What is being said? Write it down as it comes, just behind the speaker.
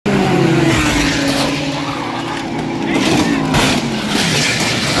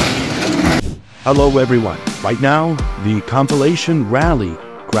Hello everyone. Right now, the compilation rally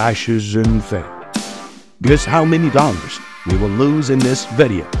crashes and fails. Guess how many dollars we will lose in this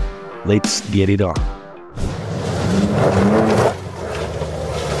video? Let's get it on.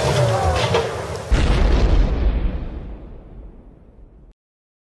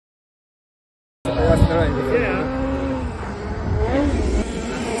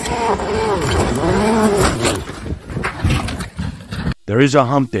 There is a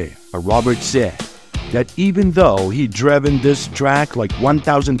hump there, Robert said, that even though he'd driven this track like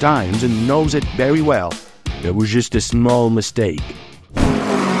 1,000 times and knows it very well, there was just a small mistake.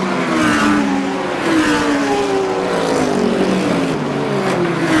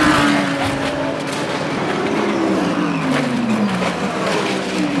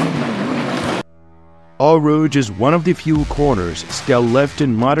 Eau Rouge is one of the few corners still left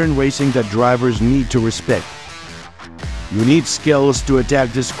in modern racing that drivers need to respect. You need skills to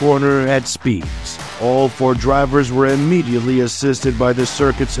attack this corner at speeds. All 4 drivers were immediately assisted by the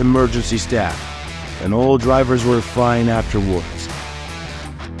circuit's emergency staff, and all drivers were fine afterwards.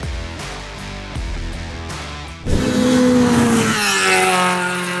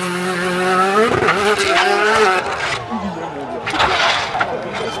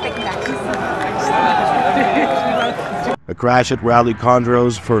 A crash at Rally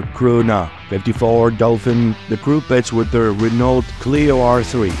Condros for crew No. 54 Dolphin. The crew pits with their Renault Clio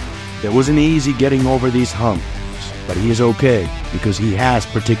R3. It wasn't easy getting over these humps, but he is okay because he has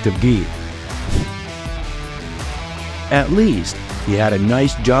protective gear. At least he had a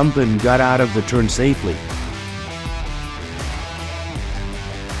nice jump and got out of the turn safely.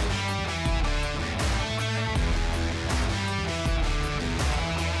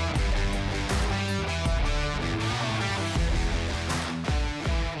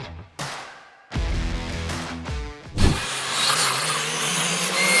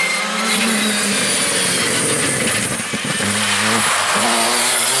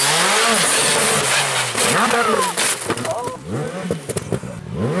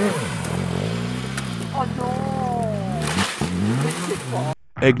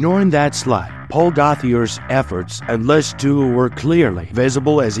 Ignoring that slide, Paul Gauthier's efforts and Les two were clearly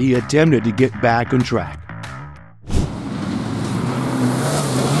visible as he attempted to get back on track.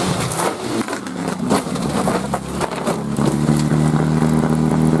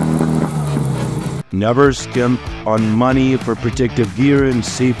 Never skimp on money for protective gear and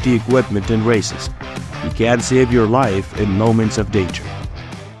safety equipment in races. You can save your life in moments of danger.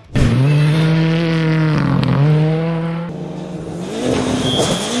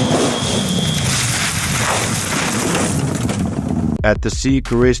 At the C.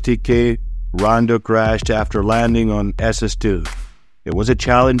 Rondo crashed after landing on SS2. It was a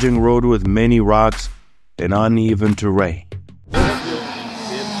challenging road with many rocks and uneven terrain.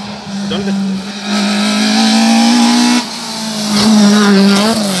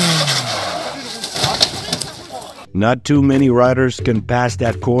 Not too many riders can pass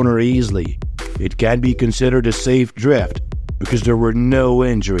that corner easily. It can be considered a safe drift because there were no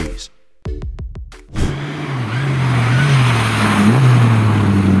injuries.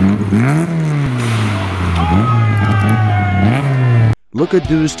 Look at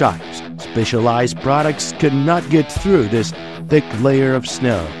those tires. Specialized products cannot get through this thick layer of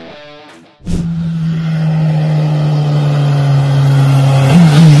snow.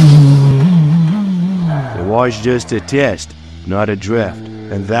 It was just a test, not a drift.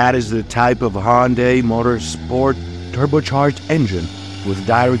 And that is the type of Hyundai Motorsport turbocharged engine with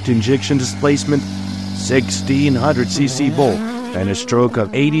direct injection displacement, 1600cc volt, and a stroke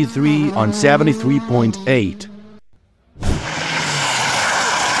of 83 on 73.8.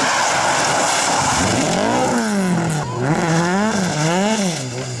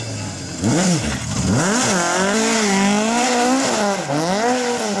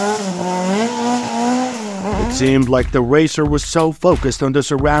 It seemed like the racer was so focused on the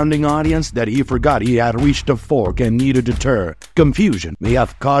surrounding audience that he forgot he had reached a fork and needed to turn. Confusion may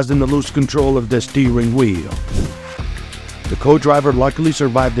have caused him to lose control of the steering wheel. The co-driver luckily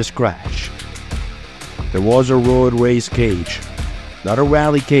survived this crash. There was a road race cage, not a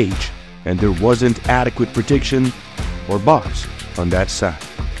rally cage, and there wasn't adequate protection or bars on that side.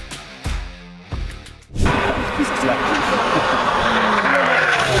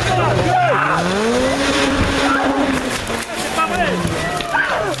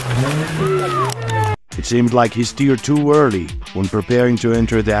 It seemed like he steered too early when preparing to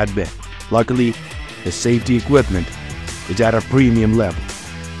enter that bend. Luckily, his safety equipment is at a premium level.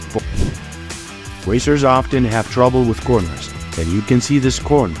 Racers often have trouble with corners, and you can see this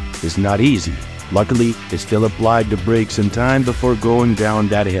corner is not easy. Luckily, he still applied the brakes in time before going down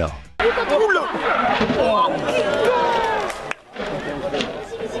that hill.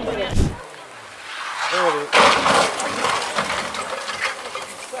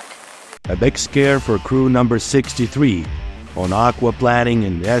 A big scare for crew number 63 on aquaplaning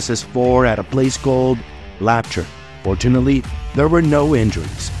in SS4 at a place called Lapture. Fortunately, there were no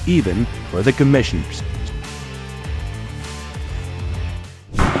injuries, even for the commissioners.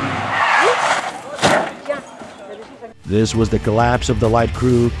 This was the collapse of the light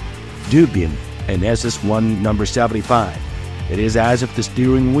crew Dubian in SS1 number 75. It is as if the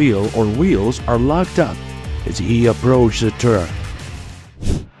steering wheel or wheels are locked up as he approached the turn.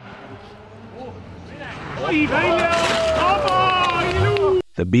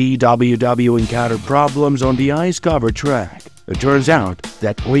 The BWW encountered problems on the ice-covered track. It turns out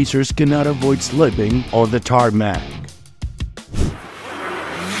that racers cannot avoid slipping on the tarmac.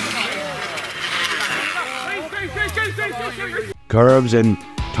 Curves and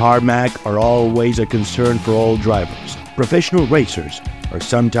tarmac are always a concern for all drivers. Professional racers are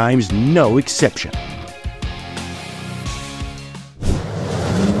sometimes no exception.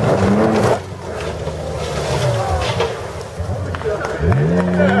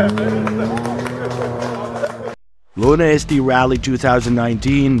 Luna SD Rally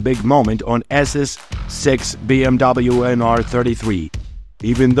 2019 big moment on SS6 BMW NR33.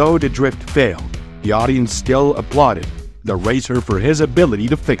 Even though the drift failed, the audience still applauded the racer for his ability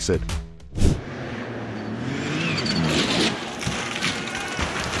to fix it.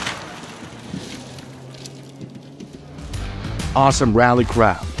 Awesome rally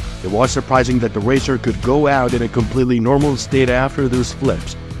crowd. It was surprising that the racer could go out in a completely normal state after those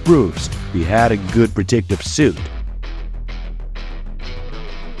flips. Proves he had a good protective suit.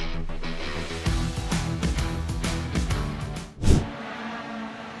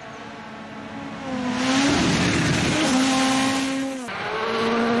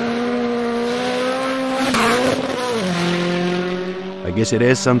 I guess it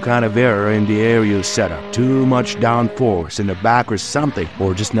is some kind of error in the aerial setup. Too much downforce in the back or something,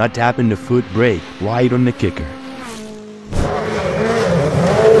 or just not tapping the foot brake right on the kicker.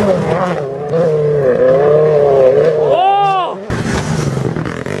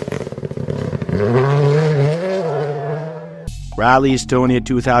 Rally Estonia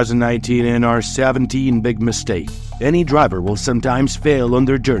 2019 NR17 big mistake. Any driver will sometimes fail on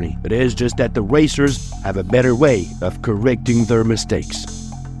their journey. It is just that the racers have a better way of correcting their mistakes.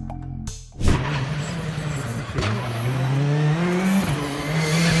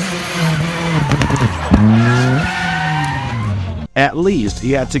 At least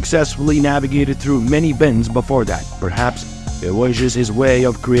he had successfully navigated through many bends before that. Perhaps it was just his way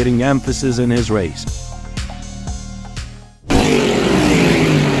of creating emphasis in his race.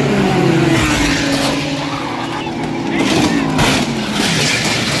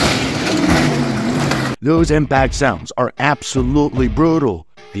 Those impact sounds are absolutely brutal.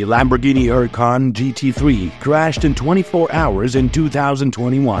 The Lamborghini Huracan GT3 crashed in 24 hours in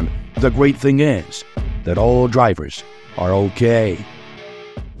 2021. The great thing is that all drivers are okay.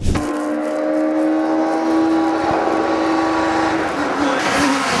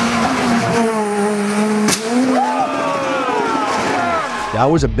 That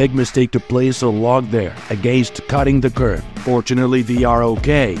was a big mistake to place a log there against cutting the curb. Fortunately, they are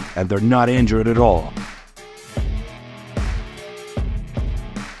okay and they're not injured at all.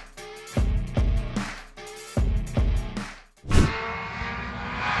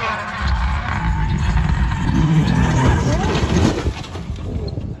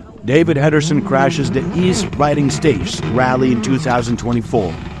 David Henderson crashes the East Riding Stage Rally in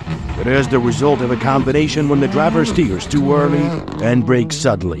 2024. It is the result of a combination when the driver steers too early and brakes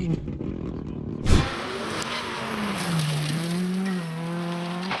suddenly.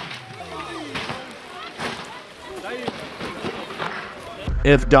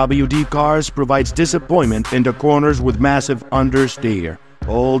 FWD Cars provides disappointment in the corners with massive understeer.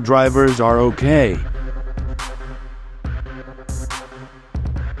 All drivers are okay.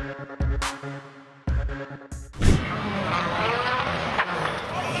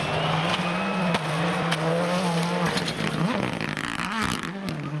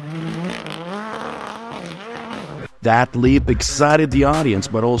 That leap excited the audience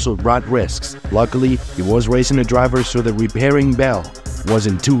but also brought risks. Luckily, he was racing a driver so the repairing bell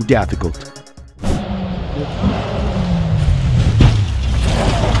wasn't too difficult.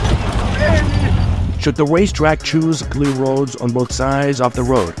 Should the racetrack choose clear roads on both sides of the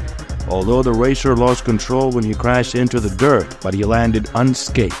road? Although the racer lost control when he crashed into the dirt, but he landed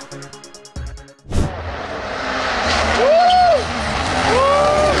unscathed.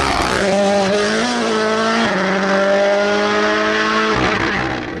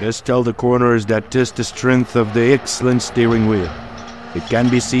 It is still the corners that test the strength of the excellent steering wheel. It can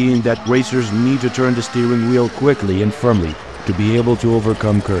be seen that racers need to turn the steering wheel quickly and firmly to be able to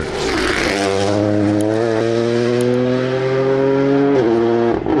overcome curves.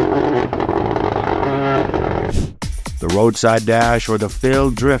 The roadside dash or the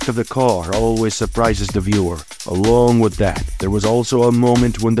failed drift of the car always surprises the viewer. Along with that, there was also a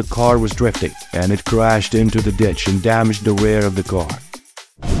moment when the car was drifting and it crashed into the ditch and damaged the rear of the car.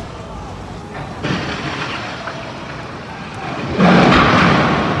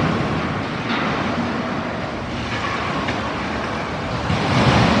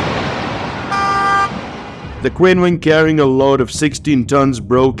 The crane wing carrying a load of 16 tons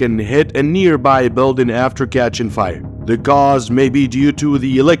broke and hit a nearby building after catching fire. The cause may be due to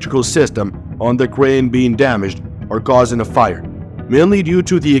the electrical system on the crane being damaged or causing a fire, mainly due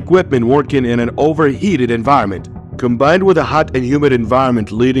to the equipment working in an overheated environment, combined with a hot and humid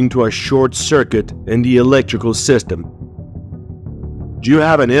environment leading to a short circuit in the electrical system. Do you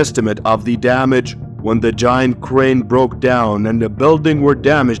have an estimate of the damage when the giant crane broke down and the building were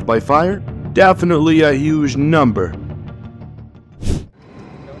damaged by fire? Definitely a huge number.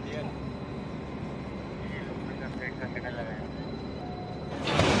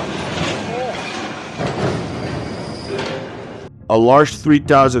 A large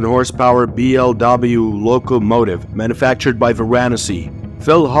 3,000 horsepower BLW locomotive manufactured by Varanasi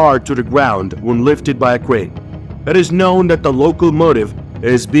fell hard to the ground when lifted by a crane. It is known that the locomotive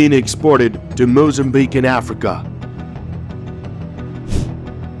is being exported to Mozambique in Africa.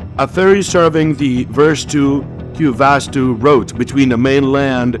 A ferry serving the Verstu-Kuvastu route between the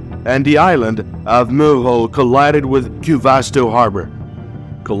mainland and the island of Muhu collided with Kuvastu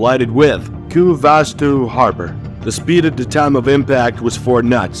Harbor. The speed at the time of impact was 4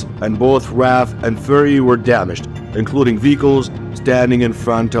 knots, and both raft and ferry were damaged, including vehicles standing in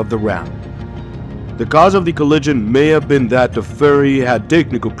front of the raft. The cause of the collision may have been that the ferry had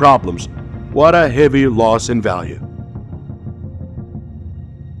technical problems. What a heavy loss in value.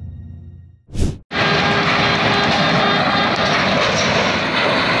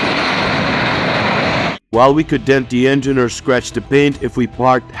 While we could dent the engine or scratch the paint if we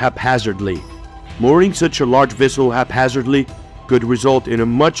parked haphazardly, mooring such a large vessel haphazardly could result in a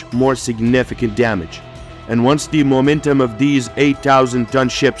much more significant damage. And once the momentum of these 8,000-ton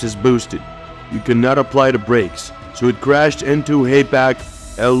ships is boosted, you cannot apply the brakes, so it crashed into Hapag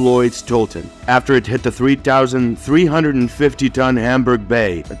Lloyd's Tolton after it hit the 3,350-ton Hamburg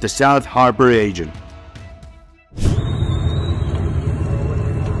Bay at the South Harbor region.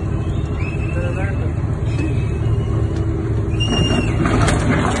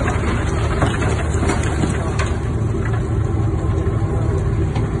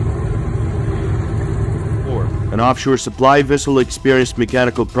 An offshore supply vessel experienced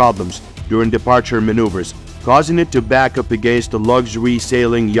mechanical problems during departure maneuvers, causing it to back up against a luxury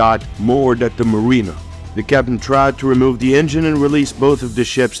sailing yacht moored at the marina. The captain tried to remove the engine and release both of the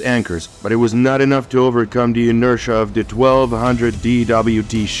ship's anchors, but it was not enough to overcome the inertia of the 1200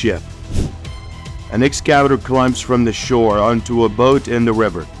 DWT ship. An excavator climbs from the shore onto a boat in the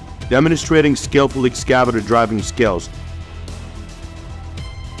river, demonstrating skillful excavator driving skills.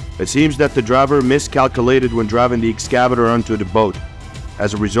 It seems that the driver miscalculated when driving the excavator onto the boat.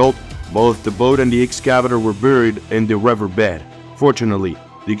 As a result, both the boat and the excavator were buried in the river bed. Fortunately,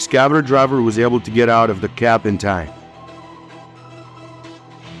 the excavator driver was able to get out of the cap in time.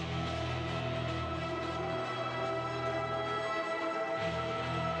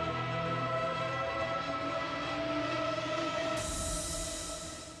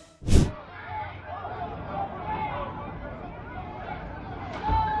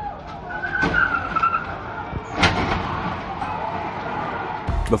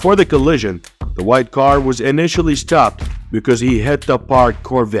 Before the collision, the white car was initially stopped because he hit the parked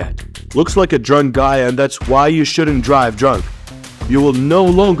Corvette. Looks like a drunk guy, and that's why you shouldn't drive drunk. You will no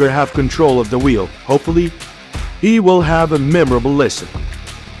longer have control of the wheel. Hopefully, he will have a memorable lesson.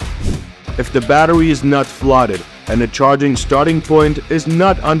 If the battery is not flooded and the charging starting point is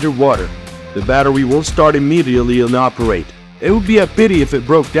not underwater, the battery will start immediately and operate. It would be a pity if it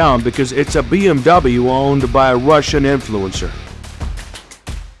broke down because it's a BMW owned by a Russian influencer.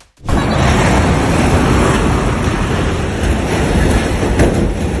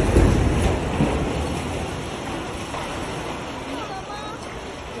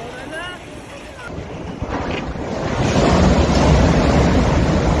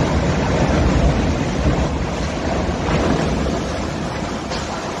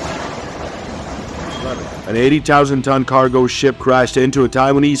 An 80,000-ton cargo ship crashed into a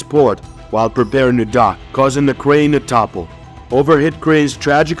Taiwanese port while preparing to dock, causing the crane to topple. Overhead cranes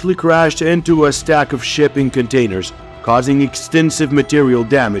tragically crashed into a stack of shipping containers, causing extensive material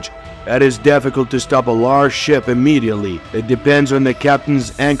damage. It is difficult to stop a large ship immediately. It depends on the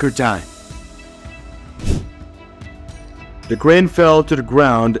captain's anchor time. The crane fell to the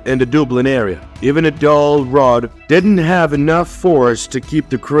ground in the Dublin area. Even a dull rod didn't have enough force to keep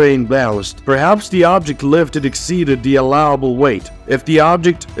the crane balanced. Perhaps the object lifted exceeded the allowable weight. If the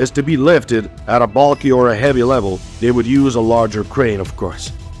object is to be lifted at a bulky or a heavy level, they would use a larger crane, of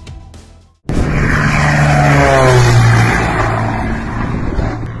course.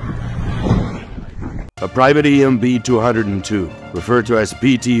 A private EMB 202, referred to as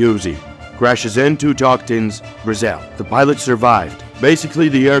PT Uzi, crashes into Toctins, Brazil. The pilot survived. Basically,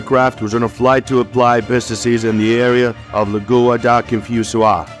 the aircraft was on a flight to apply pesticides in the area of Lagoa da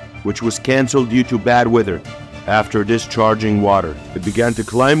Confusão, which was cancelled due to bad weather. After discharging water, it began to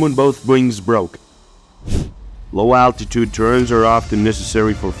climb when both wings broke. Low-altitude turns are often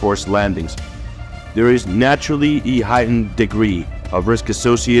necessary for forced landings. There is naturally a heightened degree of risk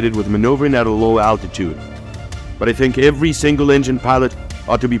associated with maneuvering at a low altitude. But I think every single-engine pilot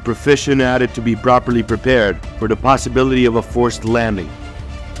ought to be proficient at it to be properly prepared for the possibility of a forced landing.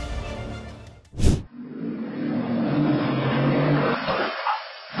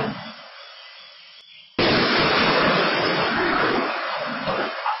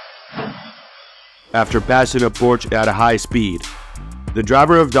 After passing a porch at a high speed, the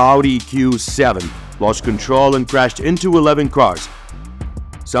driver of the Audi Q7 lost control and crashed into 11 cars,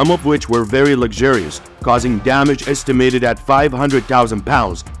 some of which were very luxurious, causing damage estimated at 500,000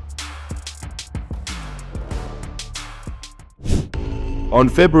 pounds. On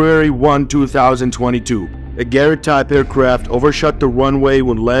February 1, 2022, a Garrett-type aircraft overshot the runway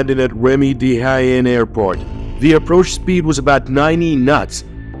when landing at Remy de Hayen Airport. The approach speed was about 90 knots,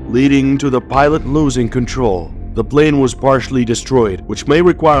 leading to the pilot losing control. The plane was partially destroyed, which may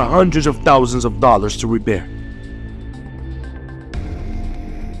require hundreds of thousands of dollars to repair.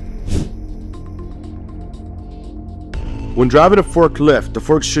 When driving a forklift, the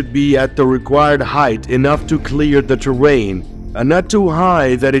forks should be at the required height enough to clear the terrain, and not too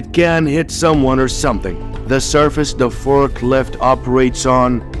high that it can hit someone or something. The surface the forklift operates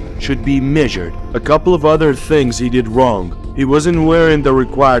on should be measured. A couple of other things he did wrong. He wasn't wearing the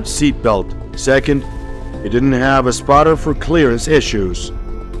required seatbelt. Second, he didn't have a spotter for clearance issues.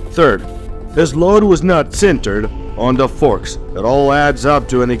 Third, his load was not centered on the forks. It all adds up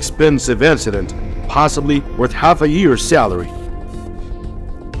to an expensive incident, possibly worth half a year's salary.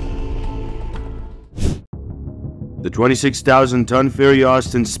 The 26,000-ton ferry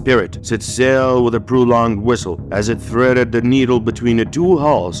Austin Spirit set sail with a prolonged whistle as it threaded the needle between the two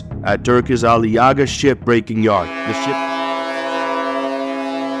hulls at Turkey's Aliaga shipbreaking yard. The ship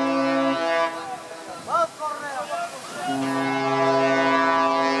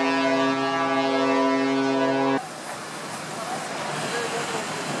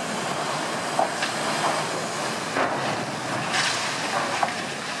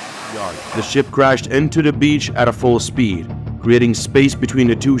The ship crashed into the beach at a full speed, creating space between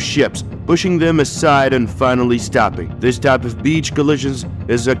the two ships, pushing them aside and finally stopping. This type of beach collisions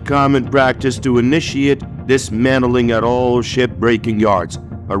is a common practice to initiate dismantling at all ship-breaking yards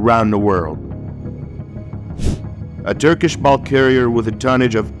around the world. A Turkish bulk carrier with a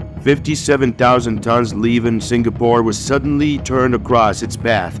tonnage of 57,000 tons leaving Singapore was suddenly turned across its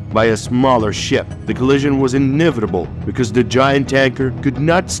path by a smaller ship. The collision was inevitable because the giant tanker could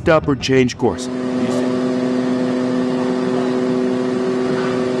not stop or change course.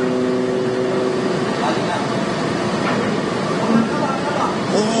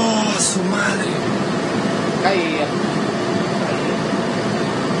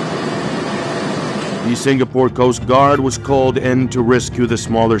 The Singapore Coast Guard was called in to rescue the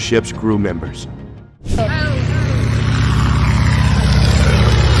smaller ship's crew members.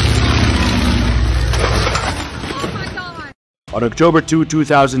 On October 2,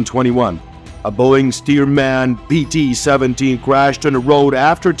 2021, a Boeing Stearman PT-17 crashed on the road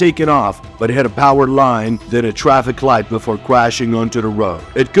after taking off, but hit a power line, then a traffic light before crashing onto the road.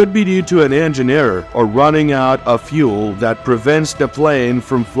 It could be due to an engine error or running out of fuel that prevents the plane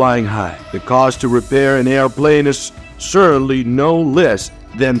from flying high. The cost to repair an airplane is certainly no less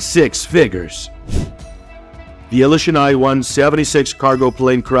than 6 figures. The Elysian I-176 cargo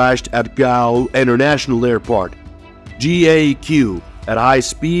plane crashed at Gao International Airport, GAQ, at high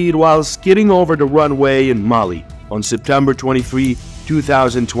speed while skidding over the runway in Mali on September 23,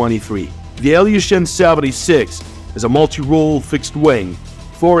 2023. The Elysian 76 is a multi-role fixed-wing,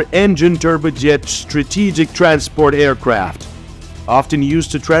 4-engine turbojet strategic transport aircraft, often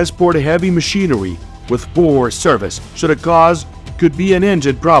used to transport heavy machinery with poor service, so the cause could be an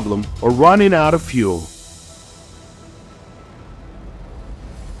engine problem or running out of fuel.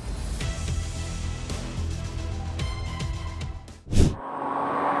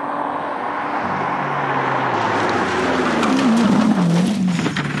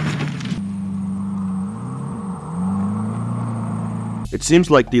 It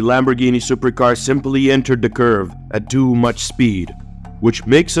seems like the Lamborghini supercar simply entered the curve at too much speed, which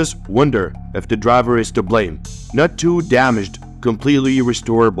makes us wonder if the driver is to blame. Not too damaged, completely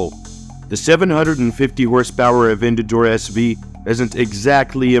restorable. The 750 horsepower Aventador SV isn't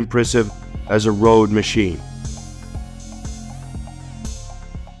exactly impressive as a road machine.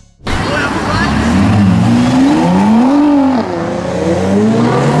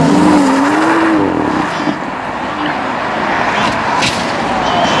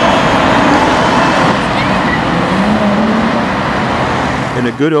 In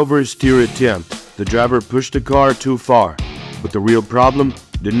a good oversteer attempt, the driver pushed the car too far, but the real problem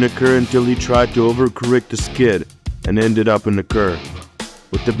didn't occur until he tried to overcorrect the skid and ended up in the curve.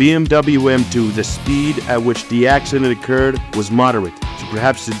 With the BMW M2, the speed at which the accident occurred was moderate, so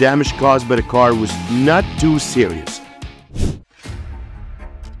perhaps the damage caused by the car was not too serious.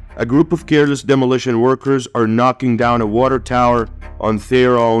 A group of careless demolition workers are knocking down a water tower on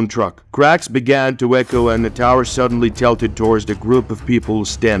their own truck. Cracks began to echo and the tower suddenly tilted towards the group of people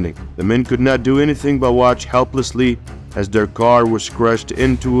standing. The men could not do anything but watch helplessly as their car was crushed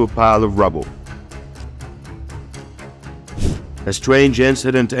into a pile of rubble. A strange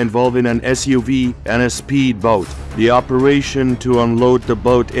incident involving an SUV and a speedboat. The operation to unload the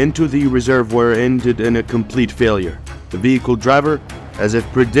boat into the reservoir ended in a complete failure. The vehicle driver, as if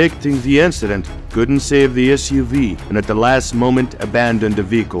predicting the incident, couldn't save the SUV and at the last moment abandoned the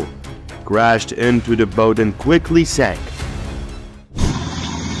vehicle, crashed into the boat and quickly sank.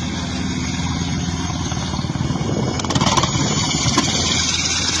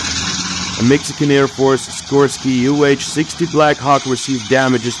 A Mexican Air Force Sikorsky UH-60 Black Hawk received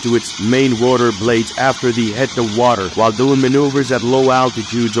damages to its main rotor blades after they hit the water while doing maneuvers at low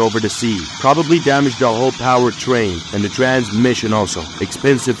altitudes over the sea. Probably damaged the whole powertrain and the transmission also.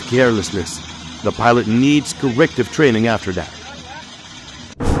 Expensive carelessness. The pilot needs corrective training after that.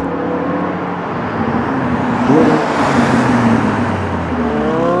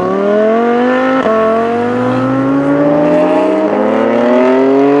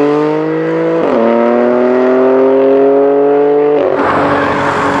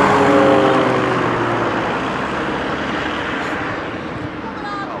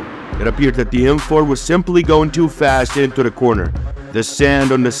 It appeared that the M4 was simply going too fast into the corner. The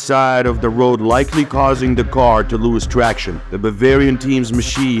sand on the side of the road likely causing the car to lose traction. The Bavarian team's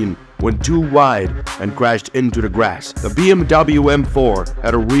machine went too wide and crashed into the grass. The BMW M4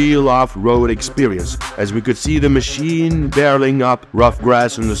 had a real off-road experience, as we could see the machine barreling up rough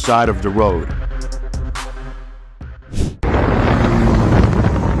grass on the side of the road.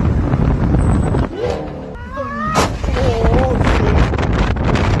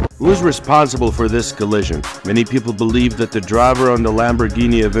 Who's responsible for this collision? Many people believe that the driver on the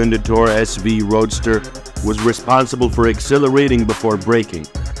Lamborghini Aventador SV Roadster was responsible for accelerating before braking,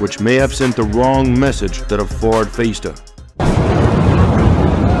 which may have sent the wrong message to the Ford Fiesta.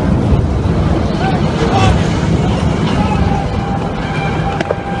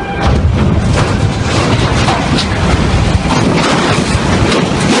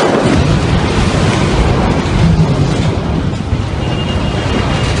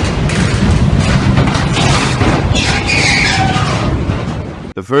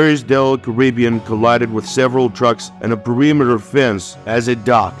 The first Doyle Caribbean collided with several trucks and a perimeter fence as it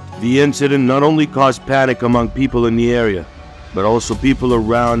docked. The incident not only caused panic among people in the area, but also people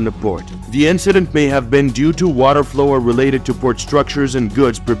around the port. The incident may have been due to water flow or related to port structures and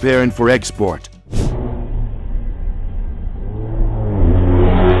goods preparing for export.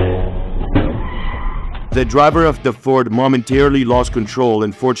 The driver of the Ford momentarily lost control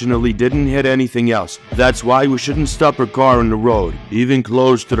and fortunately didn't hit anything else. That's why we shouldn't stop our car on the road, even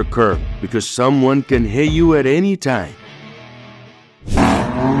close to the curb, because someone can hit you at any time.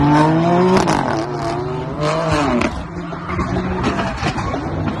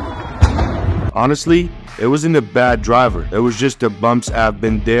 Honestly, it wasn't a bad driver. It was just the bumps have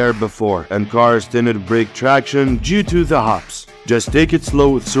been there before, and cars tended to break traction due to the hops. Just take it slow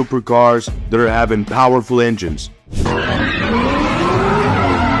with supercars that are having powerful engines. The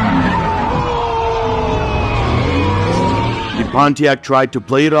Pontiac tried to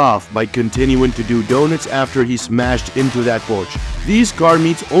play it off by continuing to do donuts after he smashed into that porch. These car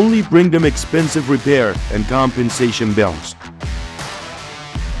meets only bring them expensive repair and compensation bills.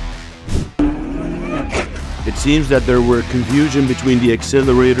 It seems that there were confusion between the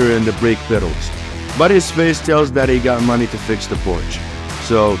accelerator and the brake pedals. But his face tells that he got money to fix the porch,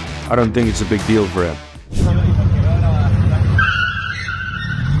 so I don't think it's a big deal for him.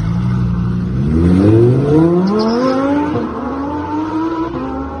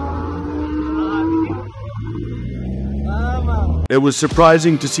 It was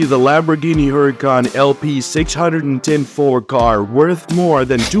surprising to see the Lamborghini Huracan LP 610 car worth more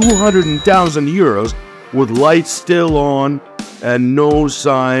than 200,000 euros with lights still on and no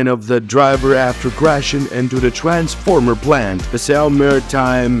sign of the driver after crashing into the transformer plant, the Cell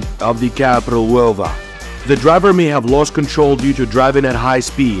Maritime of the capital Huelva. The driver may have lost control due to driving at high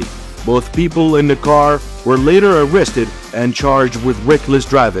speed. Both people in the car were later arrested and charged with reckless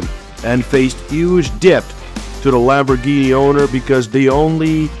driving and faced huge debt to the Lamborghini owner because they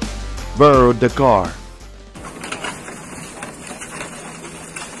only borrowed the car.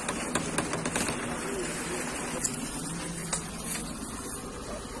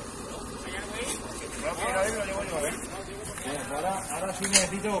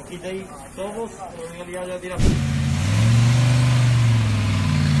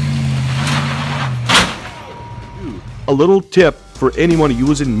 A little tip for anyone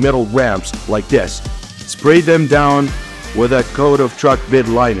using metal ramps like this: spray them down with a coat of truck bed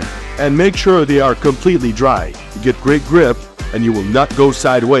liner and make sure they are completely dry. You get great grip and you will not go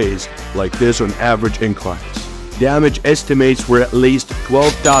sideways like this on average inclines. Damage estimates were at least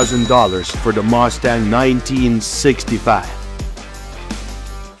 $12,000 for the Mustang 1965.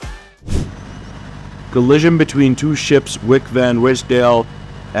 Collision between two ships, Wick van Ruysdael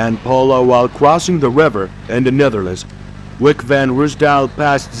and Paula, while crossing the river in the Netherlands. Wick van Ruysdael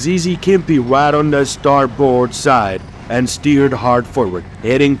passed ZZ Kimpy right on the starboard side and steered hard forward,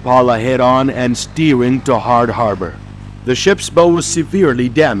 hitting Paula head-on and steering to Hard Harbor. The ship's bow was severely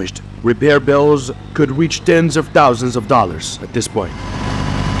damaged. Repair bills could reach tens of thousands of dollars at this point.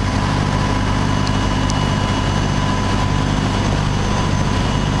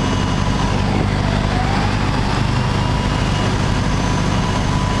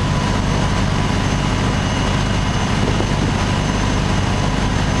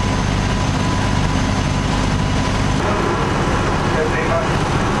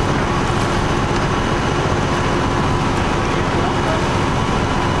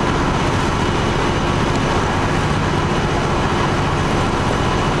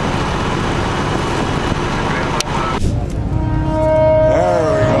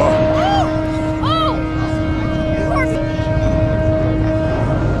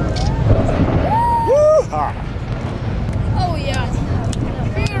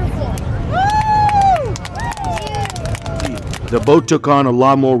 The boat took on a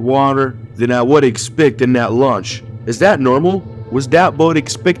lot more water than I would expect in that launch. Is that normal? Was that boat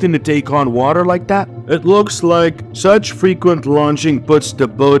expecting to take on water like that? It looks like such frequent launching puts the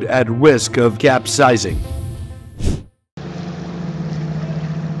boat at risk of capsizing.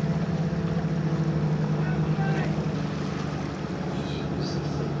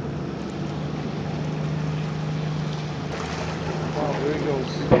 There he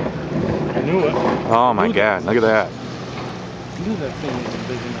goes. I knew it. Oh my God, look at that. I knew that thing wasn't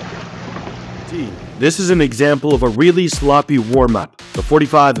big enough. This is an example of a really sloppy warm-up. The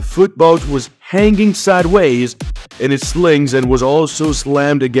 45-foot boat was hanging sideways in its slings and was also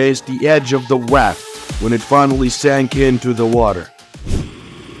slammed against the edge of the raft when it finally sank into the water.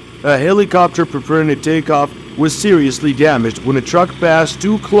 A helicopter preparing to take off was seriously damaged when a truck passed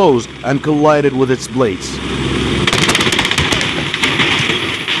too close and collided with its blades.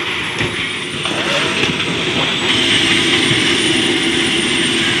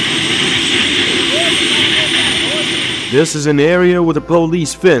 This is an area with a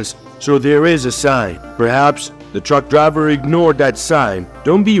police fence, so there is a sign. Perhaps the truck driver ignored that sign.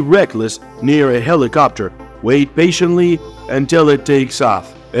 Don't be reckless near a helicopter. Wait patiently until it takes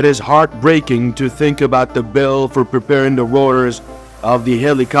off. It is heartbreaking to think about the bill for preparing the rotors of the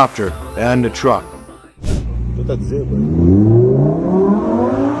helicopter and the truck.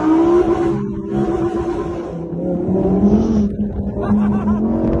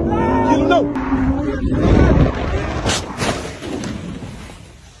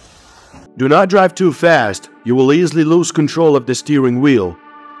 Do not drive too fast. You will easily lose control of the steering wheel.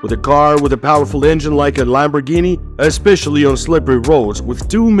 With a car with a powerful engine like a Lamborghini, especially on slippery roads with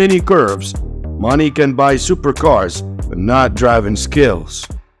too many curves, money can buy supercars, but not driving skills.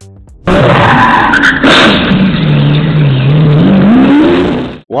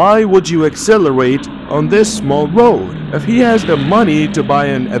 Why would you accelerate on this small road? If he has the money to buy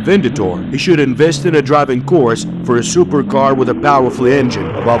an Aventador, he should invest in a driving course for a supercar with a powerful engine.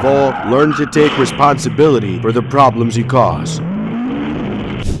 Above all, learn to take responsibility for the problems he caused.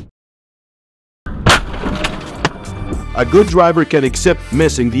 A good driver can accept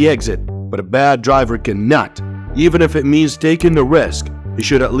missing the exit, but a bad driver cannot. Even if it means taking the risk, he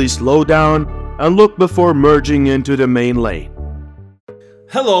should at least slow down and look before merging into the main lane.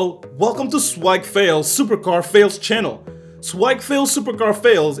 Hello, welcome to SWAGfails Supercar Fails channel. SWAGfails Supercar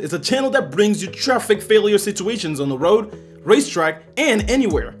Fails is a channel that brings you traffic failure situations on the road, racetrack, and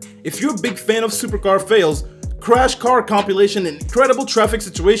anywhere. If you're a big fan of supercar fails, crash car compilation, and incredible traffic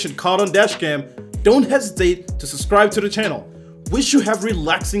situation caught on dashcam, don't hesitate to subscribe to the channel. Wish you have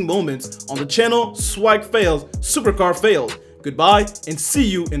relaxing moments on the channel SWAGfails Supercar Fails. Goodbye and see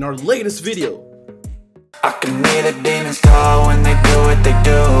you in our latest video. I can hear the demons call when they do what they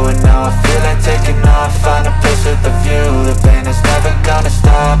do, and now I feel like taking off, find a place with a view. The pain is never gonna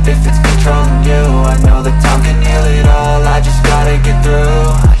stop if it's controlling you. I know that time can heal it all, I just gotta get through.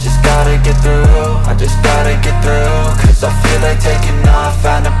 I just gotta get through, I just gotta get through. Cause I feel like taking off,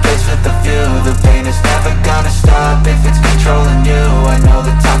 find a place with a view. The pain is never gonna stop if it's controlling you. I know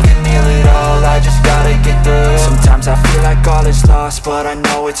that time can heal it all, I just gotta get through. Sometimes I feel like all is lost, but I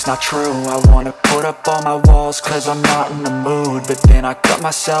know it's not true. I wanna put up all my walls cause I'm not in the mood, but then I cut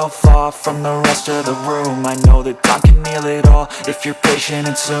myself off from the rest of the room. I know that time can heal it all if you're patient,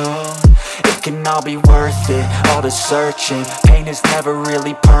 and soon it can all be worth it, all the searching. Pain is never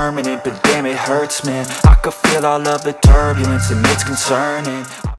really permanent, but damn it hurts, man. I could feel all of the turbulence and it's concerning.